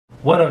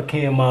What up,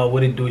 Ken Ma?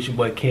 What it do? It's your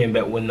boy Ken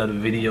back with another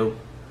video.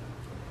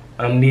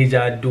 Need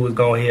y'all to do is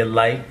go ahead,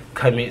 like,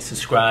 comment,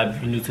 subscribe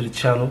if you're new to the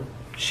channel,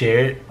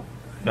 share it. You know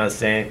what I'm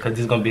saying? Cause this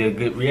is gonna be a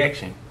good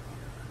reaction.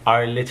 I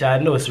already let y'all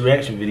know it's a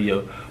reaction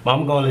video, but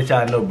I'm gonna let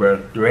y'all know, bro.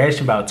 The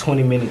reaction about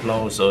 20 minutes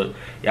long, so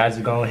y'all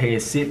just go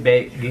ahead, sit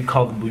back, get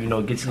comfortable, you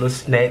know, get your little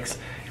snacks.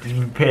 Just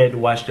be prepared to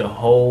watch the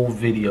whole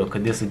video,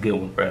 cause this is a good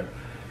one, bro.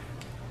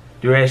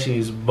 The reaction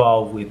is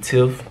involved with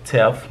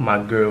Tiff,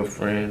 my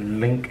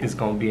girlfriend. Link is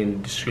gonna be in the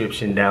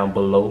description down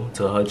below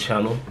to her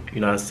channel.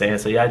 You know what I'm saying?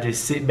 So y'all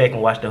just sit back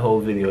and watch the whole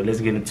video.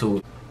 Let's get into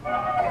it.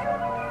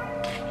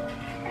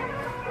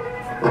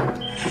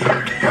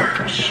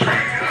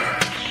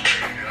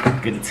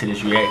 Get into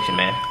this reaction,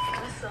 man.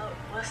 What's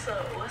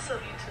up,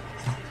 YouTube?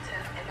 This is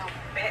Tiff, and I'm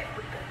back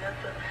with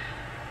another.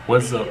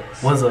 What's up,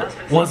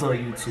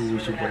 YouTube?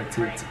 It's your boy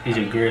Tiff. It's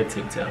your girl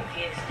Tiff.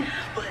 Yes,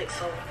 but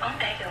so I'm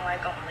acting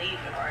like I'm leaving,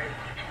 right?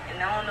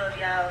 And I don't know if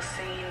y'all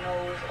seen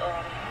those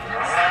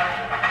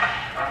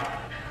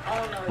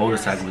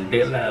Motorcycle is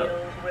dead loud.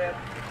 Where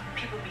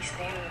people be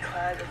standing in the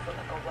closet for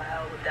like a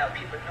while without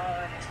people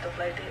knowing and stuff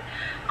like that.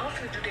 I'm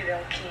finna do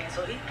that on Ken,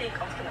 so he think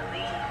I'm finna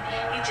leave.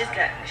 He just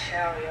got in the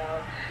shower,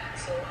 y'all.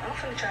 So I'm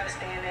finna try to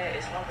stand there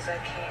as long as I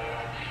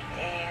can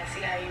and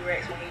see how he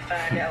reacts when he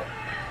find out.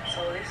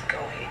 So let's go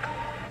ahead.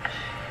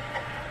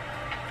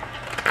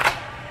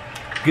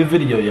 Good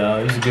video, y'all.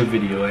 It's a good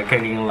video. I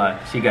can't even lie.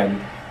 She got me.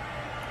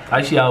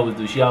 Like she always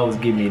do. She always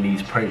give me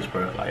these pranks,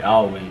 bro. Like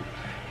always.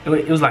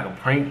 It was like a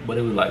prank, but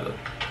it was like a,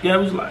 yeah, it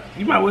was like,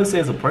 you might well say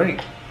it's a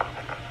prank.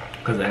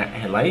 Cause I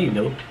had lame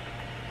though.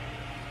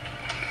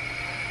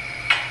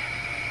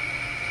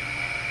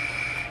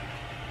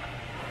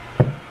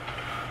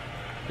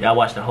 Y'all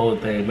watch the whole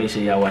thing. Make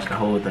sure y'all watch the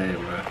whole thing,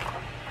 bro.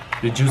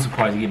 The juicy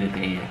parts get at the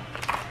end.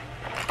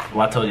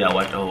 Well, I told y'all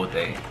watch the whole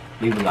thing.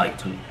 Leave a like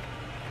too.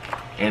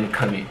 And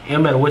comment. It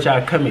don't matter what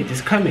y'all comment,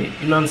 just comment.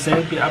 You know what I'm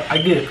saying? I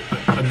get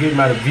a good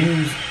amount of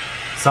views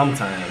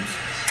sometimes.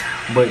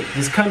 But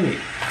just comment.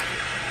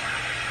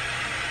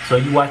 So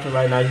you watching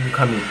right now, you can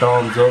comment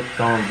thumbs up,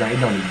 thumbs down. It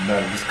don't even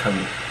matter, just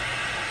comment.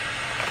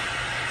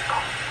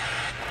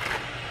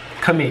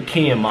 Comment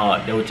Ken Ma.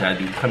 That's what y'all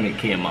do. Comment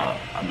Ken Ma.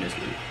 I missed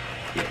it.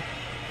 Yeah.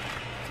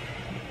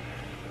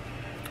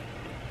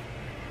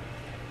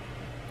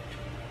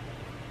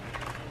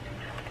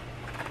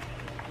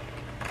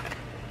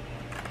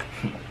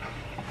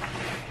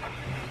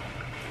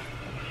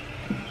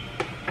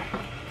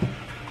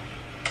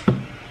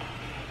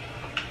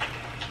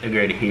 They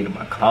girl to hid in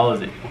my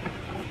closet.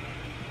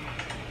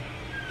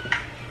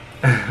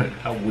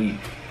 I'm weak.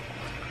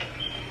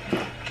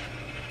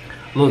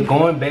 Look,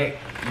 going back,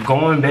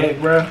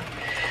 bro.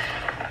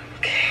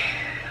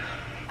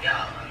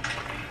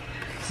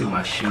 See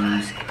my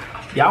shoes.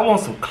 Y'all want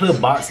some clip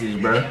boxes,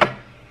 bro.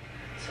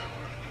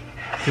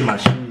 See my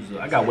shoes.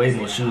 I got way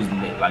more shoes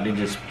than that. Like they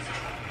just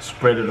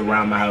spread it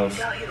around my house.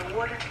 Y'all hear the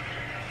water?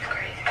 It's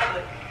crazy,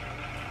 but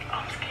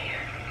I'm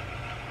scared.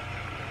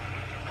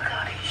 Look at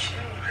all these shoes.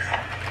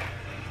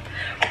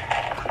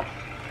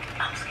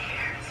 I'm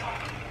scared, so I'm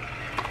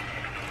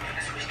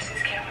gonna switch to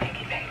this camera and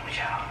get back with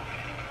y'all.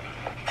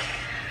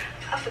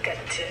 I forgot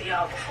to tell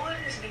y'all, before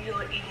this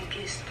video even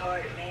gets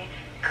started, man,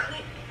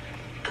 click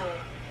the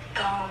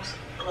thumbs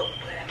up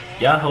button,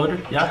 man. Y'all heard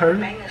it? Y'all heard it?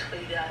 Magnets for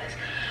you guys.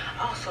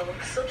 Also,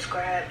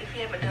 subscribe if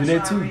you haven't done Do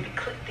that so too. already.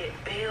 Click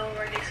that bell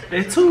right next to the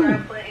That too.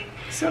 subscribe button.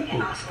 Simple.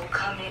 And also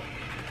comment.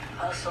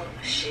 Also,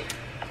 shit.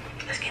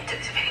 Let's get into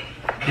this video.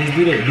 Just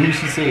do that. Do what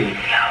she said.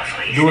 Y'all,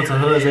 so Do it to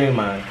hers and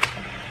mine.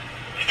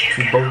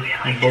 We both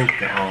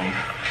can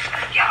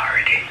Y'all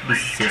heard it. be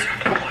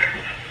successful. Water.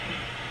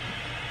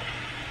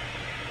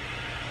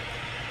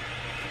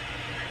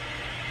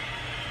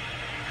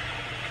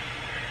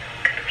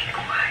 Gotta be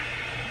quiet.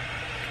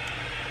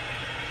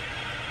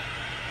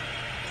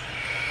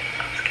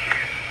 I'm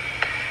scared.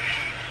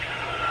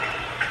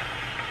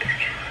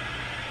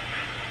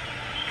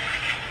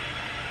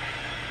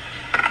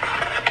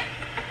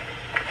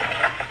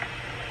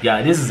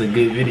 Yeah, this is a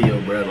good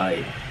video, bro.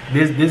 Like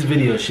this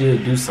video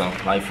should do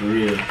something. Like for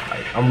real.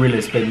 Like I'm really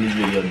expecting this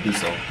video to do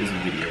something. This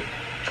video.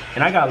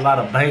 And I got a lot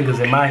of bangers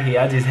in my head.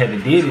 I just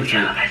haven't did it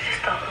yet. I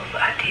just thought of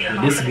an idea.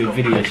 But this is a good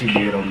video she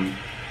did on me. In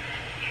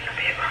the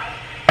bedroom.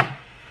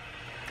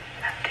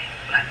 I think,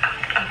 like,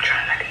 I'm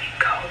trying not to get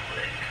cold,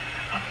 but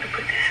I'm gonna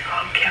put this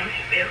camera in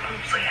the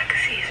bedroom so y'all can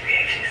see his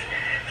reactions.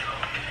 So,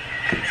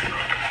 let's go.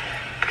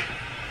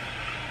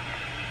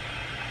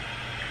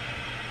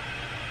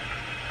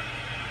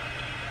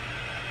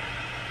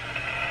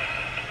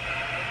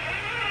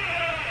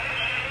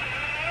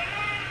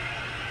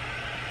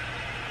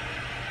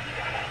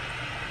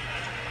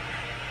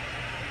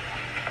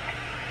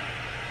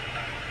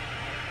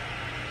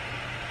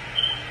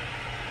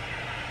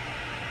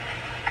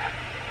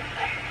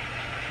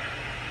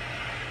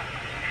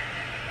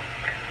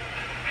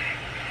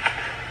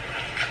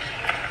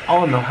 I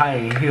don't know how I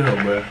ain't hear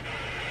her, bro.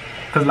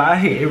 Cause like I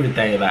hear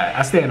everything. Like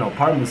I stay in an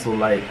apartment, so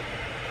like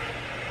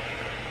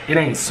it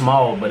ain't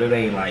small, but it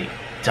ain't like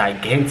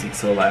gigantic.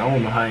 So like I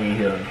don't know how I ain't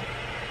hear her.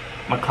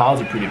 My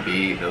closet pretty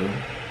big though.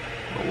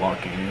 But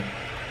walk in.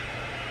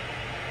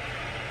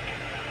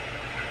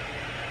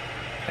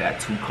 I got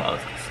 2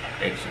 closets,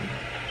 actually.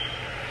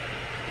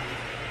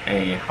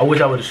 And I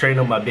wish I would have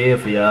straightened up my bed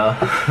for y'all.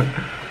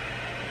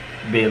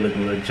 Bed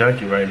looking a little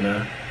junky right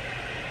now.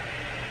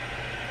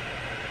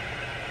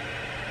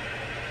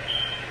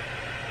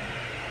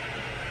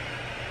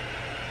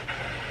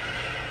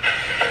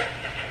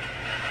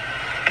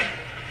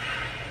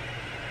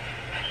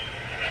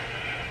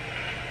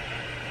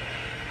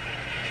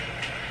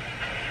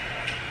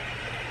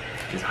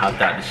 Just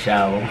hopped out the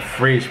shower. I'm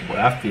fresh, boy.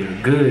 I feel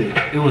good.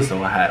 It was so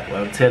hot, boy.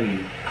 I'm telling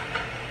you.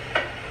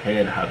 I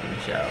had to hop in the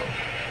shower.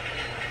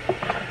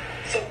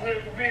 So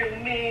real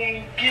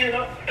men, get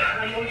up. I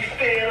know you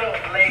fed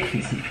up,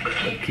 ladies.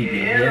 Keep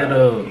your head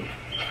up.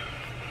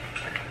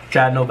 What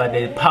y'all know about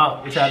that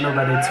pop? What y'all know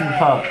about that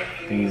Tupac?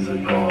 Things are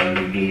going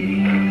to get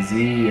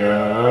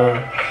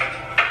easier.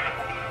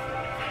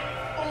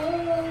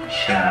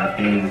 Child,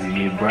 things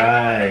get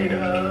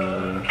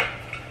brighter.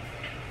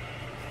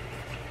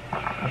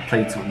 I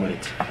play too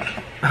much.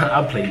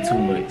 I play too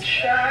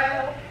much.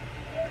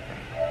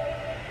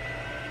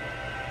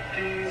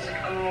 Things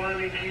are going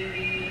to get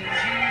easier.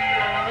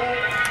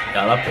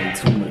 Y'all, I play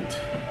too much.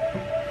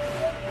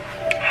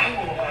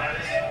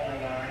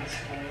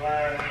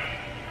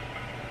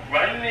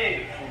 Run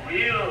it, for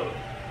real.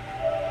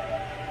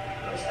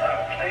 Let's stop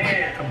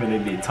playing. I've been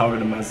there talking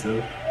to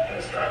myself.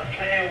 Let's stop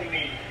playing with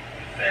me.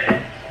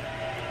 Fast.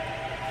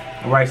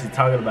 I'm actually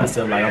talking to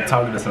myself like I'm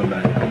talking to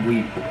somebody. I'm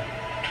weak.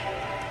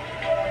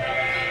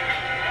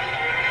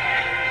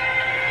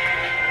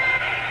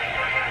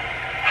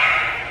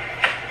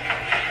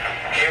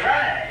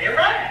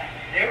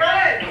 They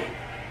ride.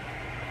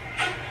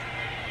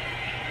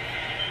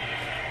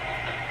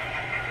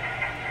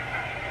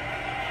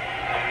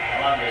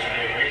 I bet you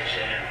they're rich,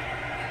 yeah.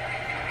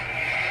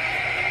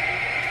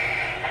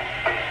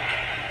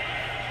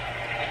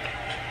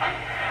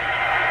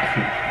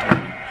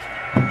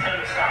 Tell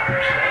me stop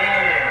playing.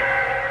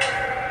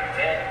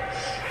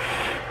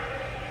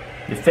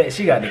 The fact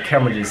she got the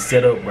camera just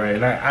set up, bro,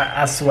 and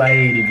I swear I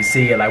ain't even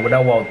see it. Like when I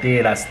walked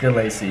in, I still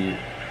ain't see it.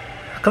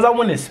 Cause I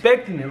wasn't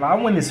expecting it. Like I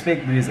wasn't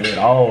expecting this at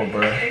all,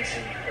 bro.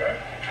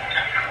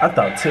 I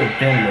thought Tip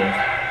been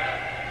left.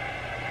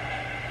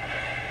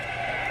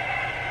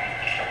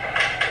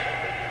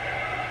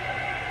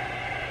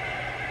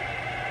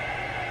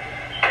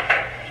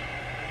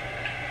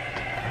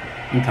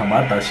 You talking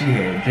about? I thought she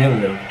had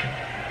been left.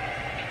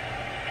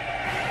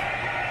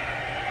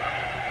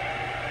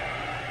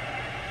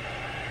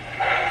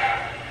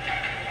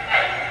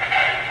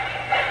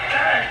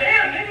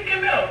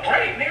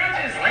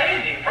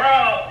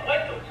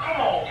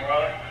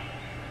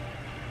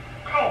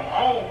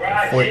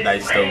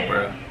 Fortnite stuff,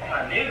 bro.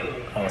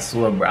 I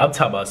swear, bro. I'm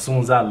talking about as soon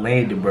as I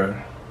landed, bro.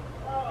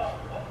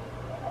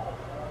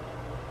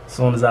 As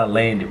soon as I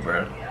landed,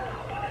 bro.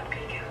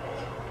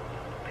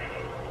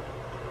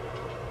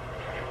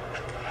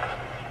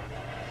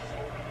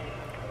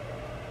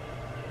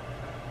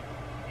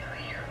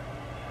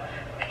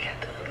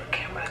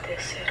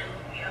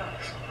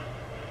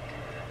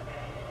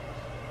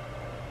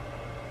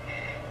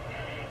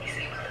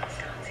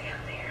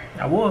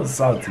 I was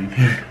salty.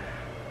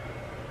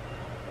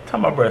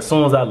 Talking about, bro, as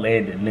soon as I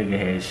landed, nigga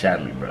had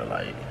shot me, bro.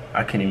 Like,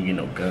 I couldn't even get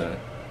no gun.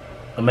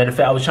 As a matter of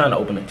fact, I was trying to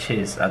open a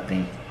chest, I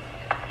think.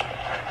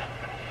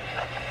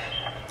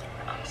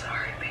 I'm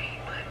sorry, babe,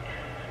 but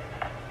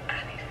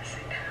I need to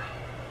sit down.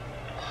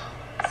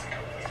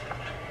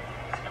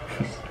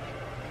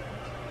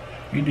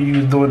 You knew you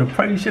was doing the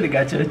prank, you should have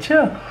got you a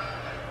chair.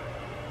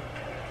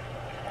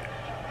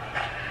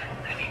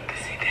 I need to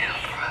sit down,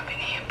 bro. I've been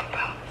here for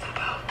about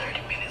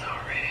 30 minutes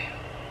already.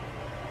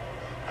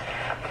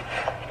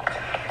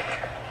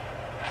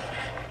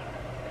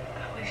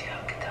 I wish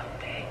y'all could talk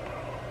back, bro.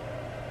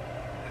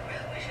 I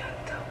really wish y'all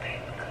could talk back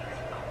because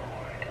I'm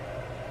bored.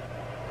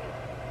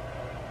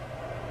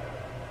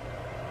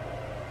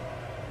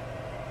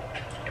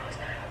 No, it's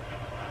not.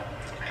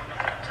 I don't know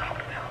what I'm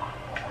talking about. I'm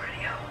bored,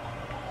 y'all.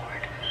 I'm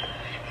bored.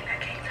 And I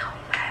can't talk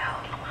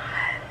loud. I'm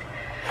hot.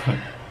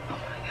 Oh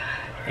my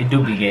God. It do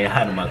be getting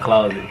hot in my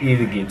closet. It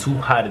either get too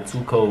hot or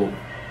too cold.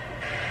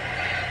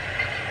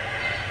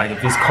 Like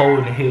if it's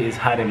cold in here, it's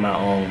hot in my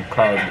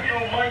closet.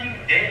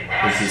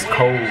 If it's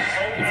cold,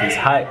 if it's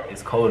hot,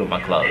 it's cold in my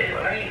closet,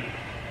 bro.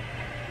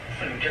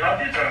 Get out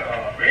this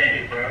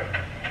already, bro.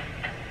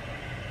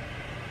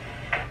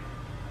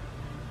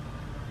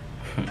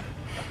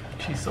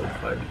 She's so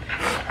funny.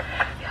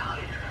 Y'all,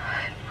 it's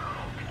hot, bro.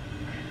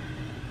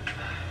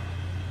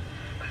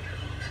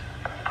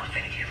 I'm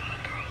finna give up,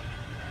 bro.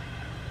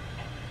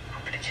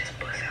 I'm finna just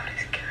bust out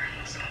his curtain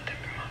or something,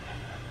 bro.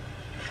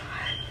 It's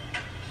hot.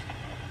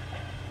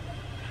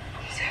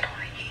 I'm sat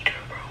on a heater,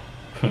 bro.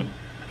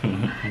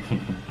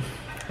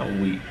 I'm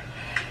weak.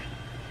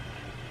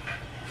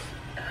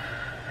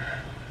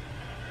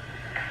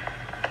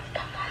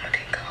 My mama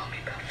didn't call me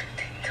about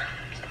 15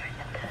 times, like.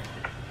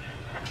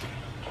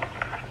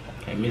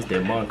 Can't miss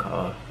that one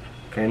call.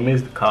 Can't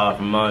miss the call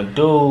from my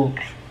dude.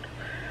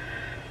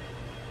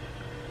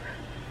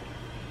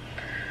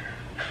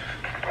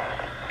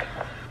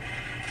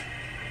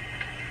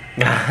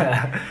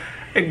 That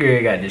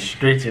girl got the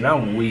stretching.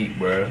 I'm weak,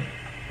 bro.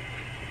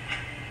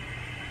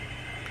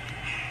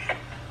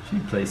 She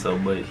plays so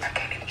much. I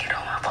can't even get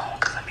on my phone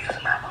because I'm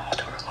using my phone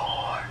to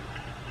record.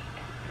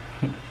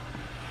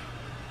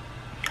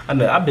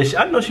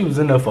 I know she was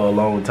in there for a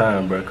long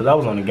time, bro. Cause I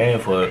was on the game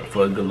for a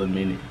good little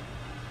minute.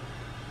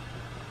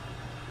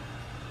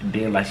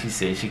 Then, like she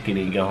said, she couldn't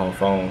even get on her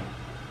phone.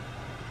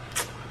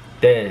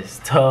 That's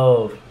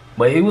tough.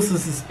 But it was a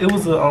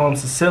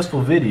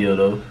successful video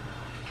though.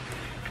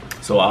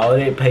 So all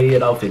that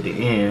paid off at the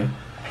end.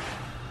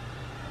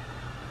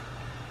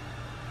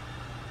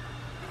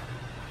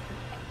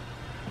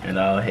 And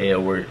all had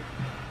work.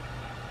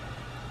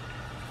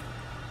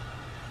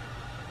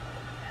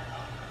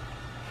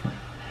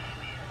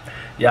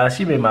 Y'all,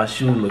 she made my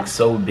shoe look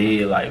so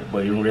big, like,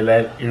 but in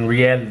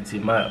reality,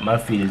 my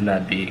feet is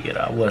not big at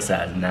all. I was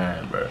size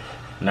 9, bro.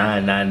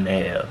 9 and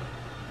a half.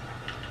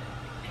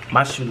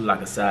 My shoe look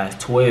like a size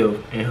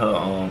 12 in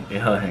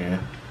her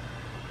hand.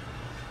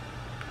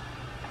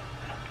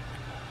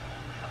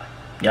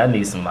 Y'all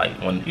need some,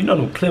 like, one, you know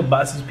them clip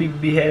boxes people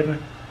be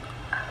having?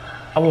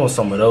 I want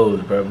some of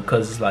those, bro,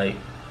 because it's like,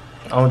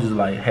 I don't just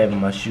like having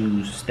my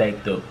shoes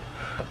stacked up.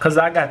 Cause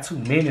I got too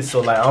many,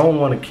 so like I don't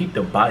want to keep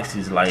the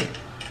boxes like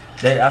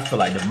that. I feel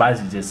like the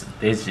boxes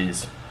it's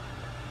just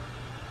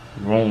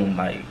room,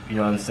 like, you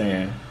know what I'm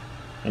saying?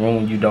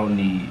 Room you don't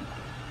need.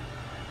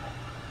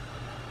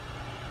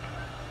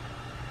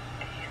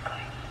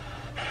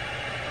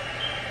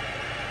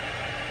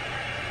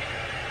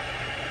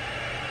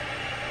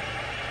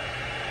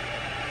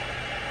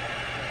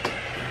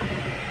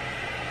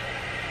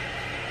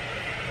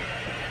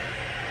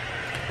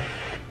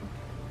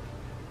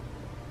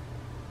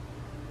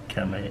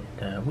 Camera,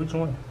 which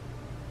one?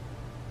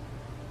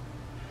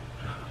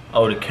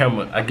 Oh, the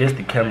camera. I guess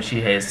the camera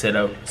she had set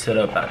up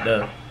out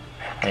there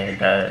and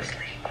died.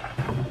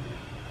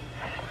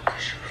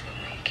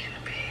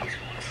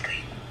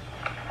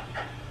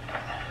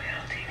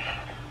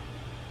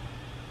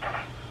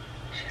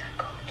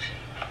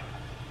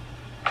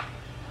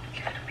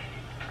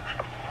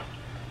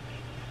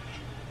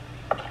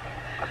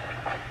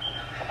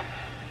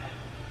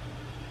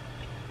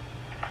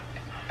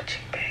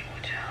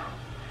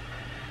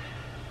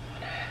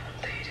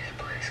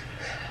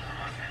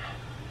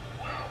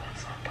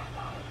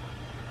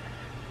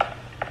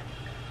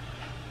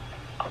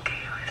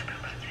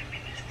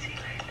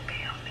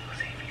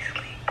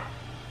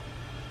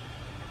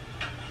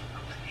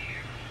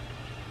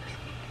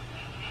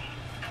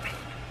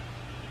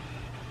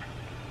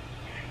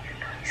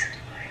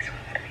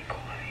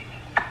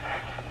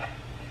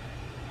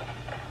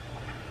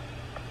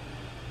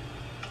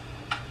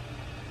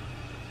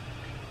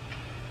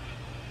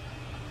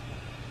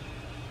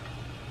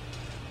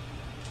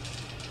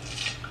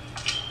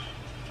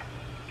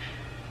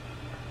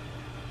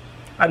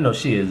 I know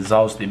she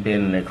exhausted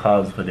being in that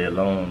closet for that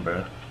long,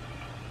 bro.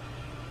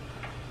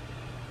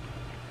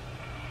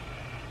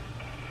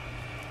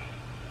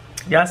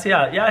 Y'all see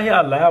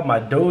how loud my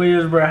door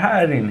is, bro? How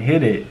I didn't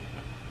hit it?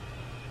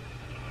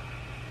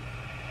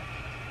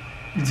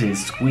 It's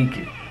just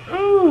squeaking.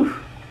 Ooh.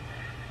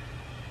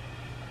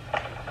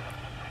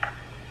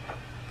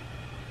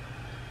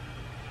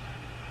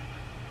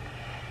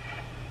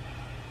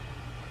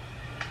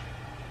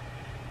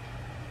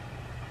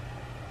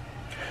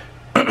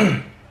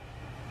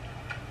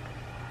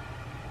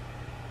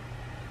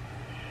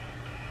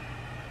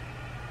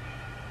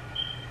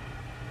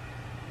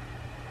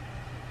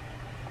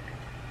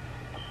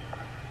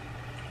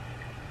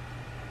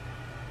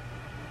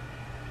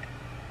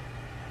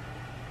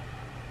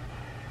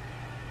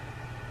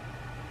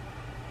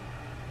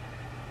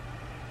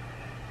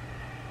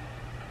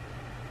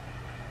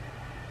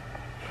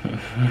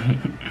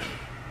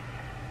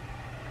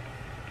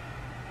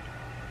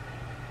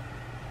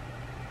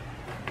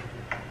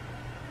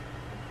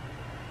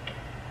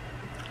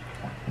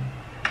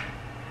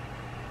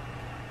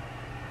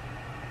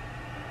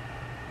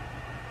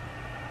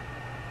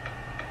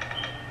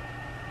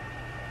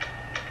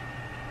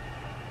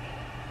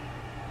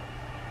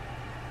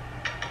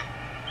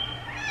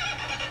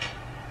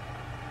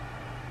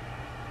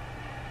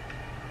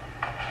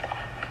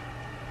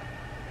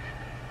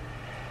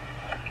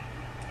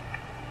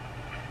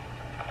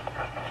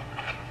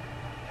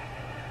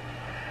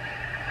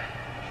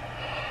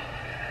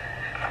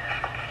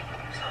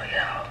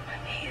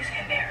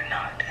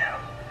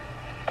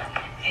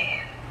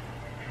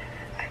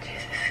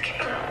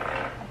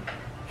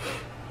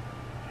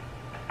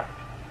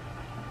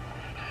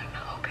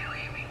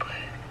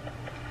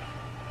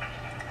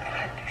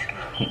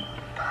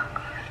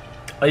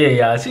 Oh yeah,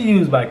 y'all. She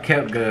used my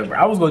cap gun, bro.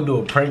 I was gonna do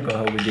a prank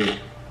on her with it.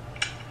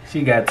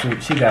 She got to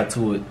it. She got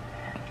to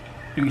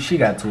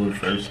it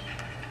first.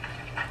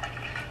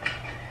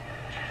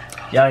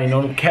 Y'all ain't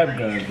know them cap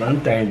guns, but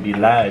them things be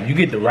live. You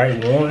get the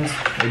right ones,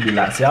 they be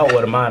live. See, I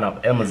ordered mine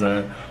off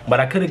Amazon,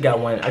 but I could have got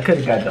one. I could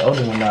have got the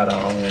other one out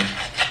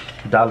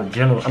of Dollar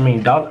General. I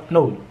mean, Dollar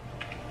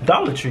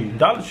Tree.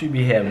 Dollar Tree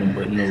be having them,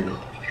 but no,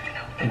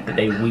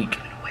 they weak.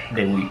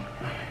 They weak.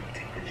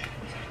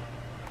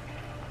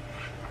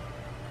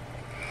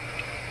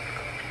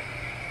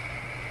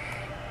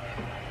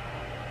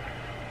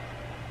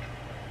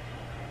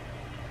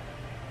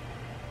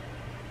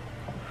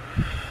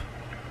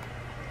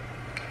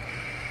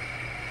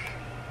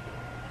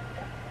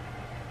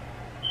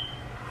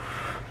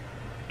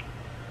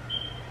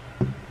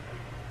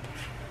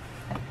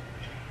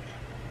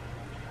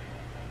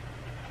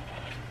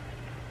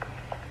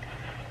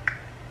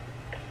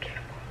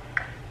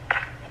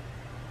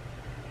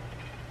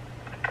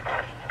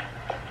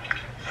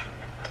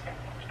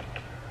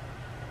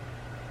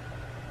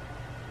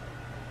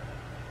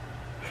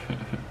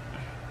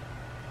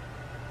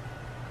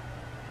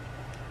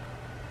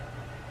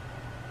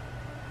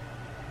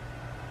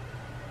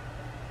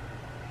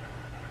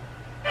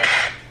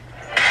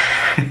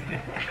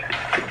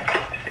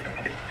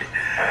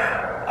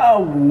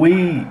 Y'all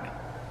weak.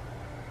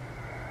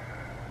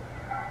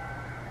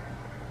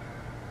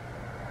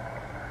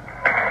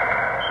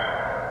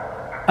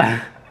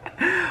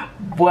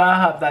 Boy, I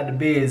hopped out the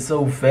bed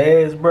so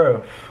fast,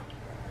 bro.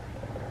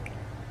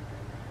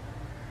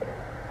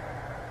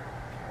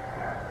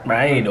 Bro,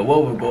 I ain't know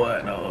what was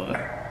going on.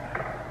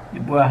 The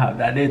boy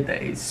hopped out that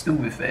thing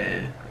stupid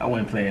fast. I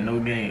wasn't playing no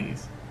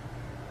games.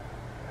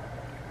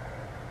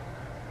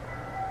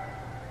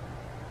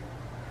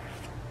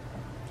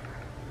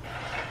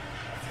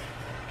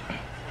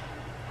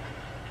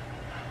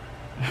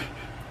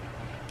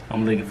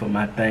 I'm looking for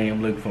my thing,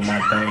 man.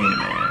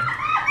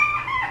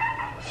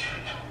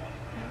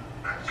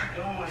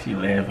 She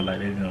laughing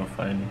like it's not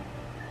funny.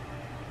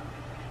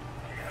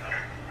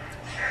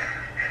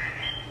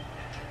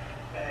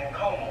 Man,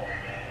 come on,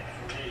 man.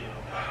 For real.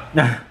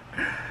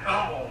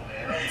 Come on,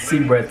 man. See,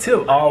 bro,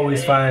 Tip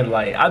always find,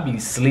 like, I be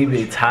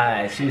sleepy,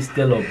 tired. She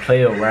still a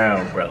play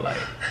around, bro. Like,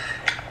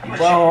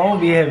 bro, I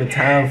don't be having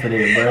time for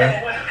that, bro.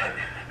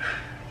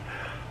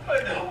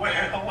 What the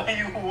world? Where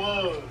you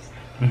was?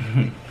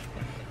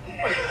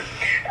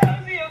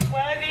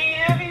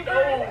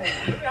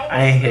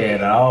 I ain't here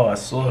at all, I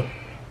swear.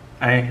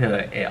 I ain't here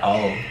at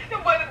all. Your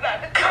boy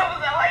got the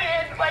covers out.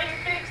 Why you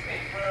fixed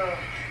it, bro?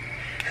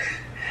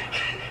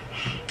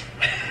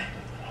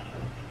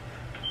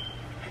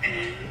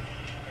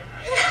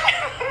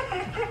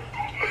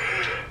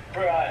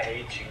 Bro, I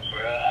hate you,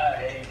 bro. I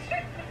hate you.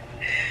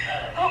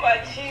 Oh, my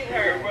cheese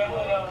hurt, bro.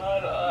 Hold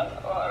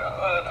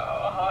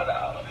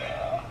on.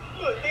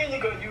 Look, then you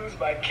gonna use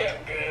my cap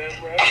gun,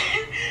 bro.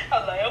 I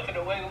was like, I'm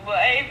finna wake up, but I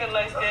ain't feel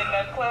like staying in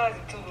that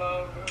closet too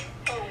long, bro.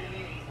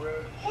 Holy, bro.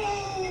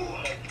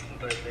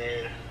 But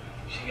man,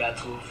 she got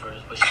to it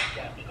first, but she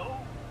got me. Oh.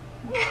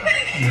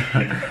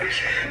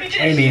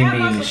 Ain't even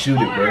mean to shoot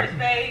it, bro.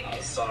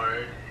 I'm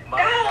sorry. My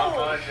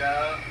fault,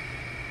 y'all.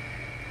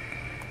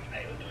 I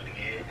ain't gonna do it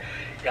again.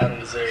 Y'all don't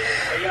deserve it.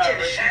 But y'all,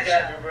 bro, she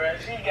got me, bro.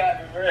 She got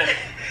me,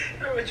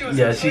 bro.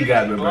 Yeah, she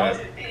got me, bro.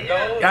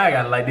 Y'all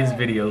gotta like this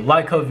video.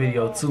 Like her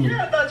video, too.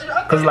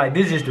 Cause, like,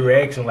 this is the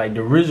reaction. Like,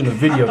 the original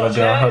video gonna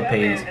be on her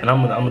page. And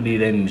I'm gonna leave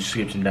that in the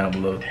description down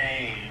below.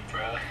 Dang,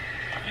 bro.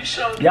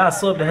 Y'all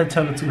sub to her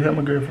channel, too. Help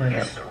my girlfriend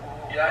out.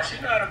 Yeah,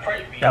 she know how to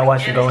pray me. Y'all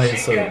watch it, go ahead and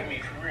sub.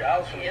 I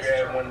was gonna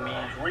grab one of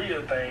these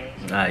real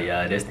things. Nah,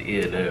 y'all, that's the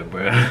ear there,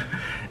 bro.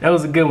 That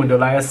was a good one though.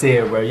 Like I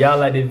said, bro, y'all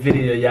like this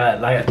video, y'all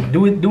like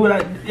do it.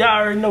 Y'all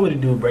already know what to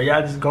do, bro.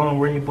 Y'all just go and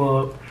ring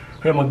up.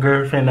 Help my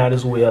girlfriend out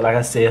as well. Like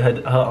I said,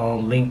 her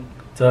link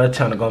to her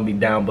channel gonna be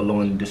down below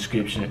in the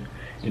description.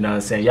 You know what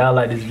I'm saying? Y'all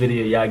like this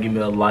video, y'all give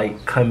me a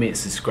like, comment,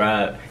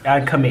 subscribe. Y'all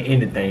can comment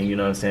anything. You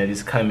know what I'm saying?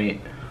 Just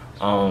comment,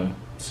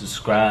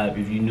 subscribe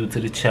if you're new to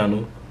the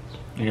channel.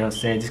 You know what I'm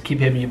saying? Just keep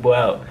helping your boy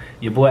out.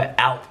 Your boy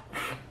out.